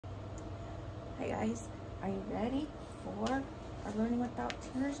Hey guys, are you ready for our Learning Without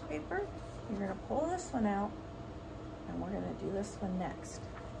Tears paper? You're gonna pull this one out and we're gonna do this one next.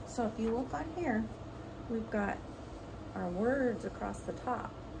 So if you look on here, we've got our words across the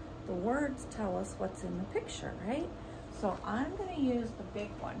top. The words tell us what's in the picture, right? So I'm gonna use the big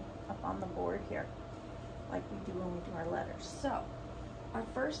one up on the board here, like we do when we do our letters. So our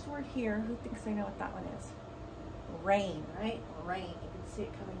first word here, who thinks they know what that one is? Rain, right? Rain. You can see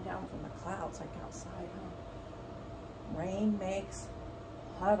it coming down from the clouds like outside, huh? Rain makes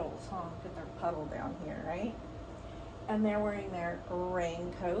puddles, huh? Get their puddle down here, right? And they're wearing their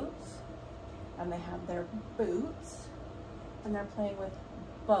raincoats, and they have their boots, and they're playing with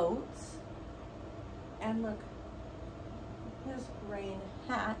boats. And look, his rain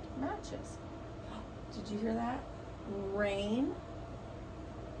hat matches. Did you hear that? Rain,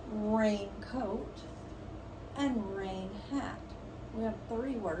 raincoat, and rain hat. We have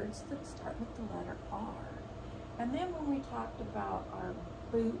 3 words that start with the letter R. And then when we talked about our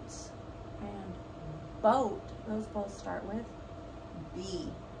boots and boat, those both start with B,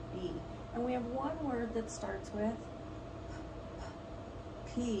 B. And we have 1 word that starts with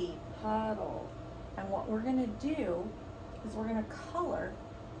P, puddle. And what we're gonna do is we're gonna color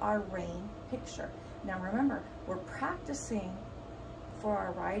our rain picture. Now remember, we're practicing for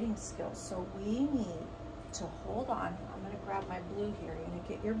our writing skills, so we need to hold on. I'm gonna grab my blue here. You're gonna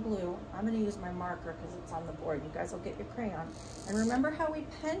get your blue. I'm gonna use my marker because it's on the board. You guys will get your crayon. And remember how we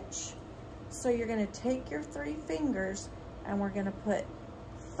pinch? So you're gonna take your 3 fingers and we're gonna put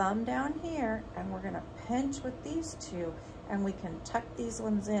thumb down here and we're gonna pinch with these 2, and we can tuck these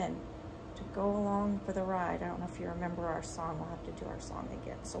ones in to go along for the ride. I don't know if you remember our song. We'll have to do our song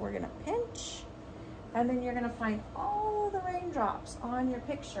again. So we're gonna pinch, and then you're gonna find all the raindrops on your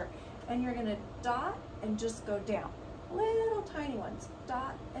picture, and you're gonna dot and just go down. Little tiny ones,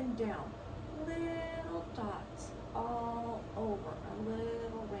 dot and down. Little dots all over, our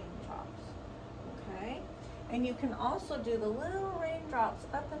little raindrops, okay? And you can also do the little raindrops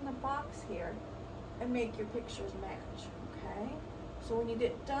up in the box here and make your pictures match, okay? So when you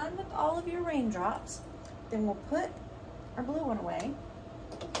get done with all of your raindrops, then we'll put our blue one away,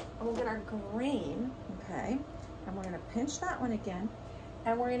 and we'll get our green, okay? And we're gonna pinch that one again,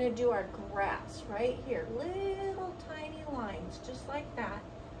 and we're gonna do our grass right here. Little tiny lines, just like that,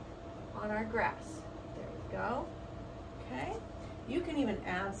 on our grass. There we go, okay? You can even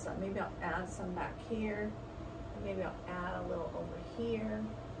add some. Maybe I'll add some back here, and maybe I'll add a little over here.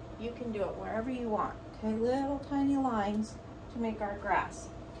 You can do it wherever you want, okay? Little tiny lines to make our grass.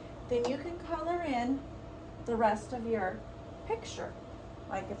 Then you can color in the rest of your picture.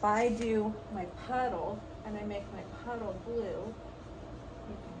 Like if I do my puddle and I make my puddle blue,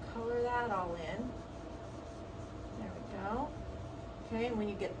 you can color that all in. There we go. Okay, and when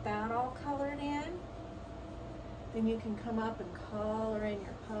you get that all colored in, then you can come up and color in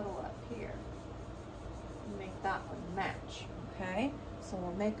your puddle up here and make that one match, okay? So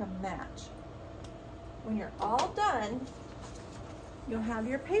we'll make them match. When you're all done, you'll have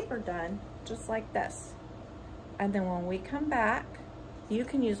your paper done just like this. And then when we come back, you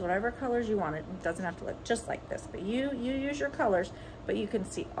can use whatever colors you want. It doesn't have to look just like this, but you use your colors, but you can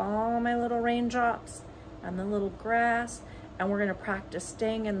see all my little raindrops and the little grass, and we're gonna practice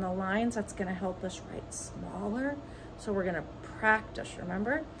staying in the lines. That's gonna help us write smaller. So we're gonna practice,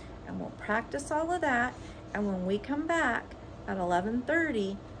 remember? And we'll practice all of that, and when we come back at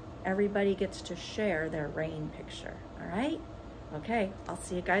 11:30, everybody gets to share their rain picture, all right? Okay, I'll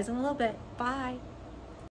see you guys in a little bit. Bye.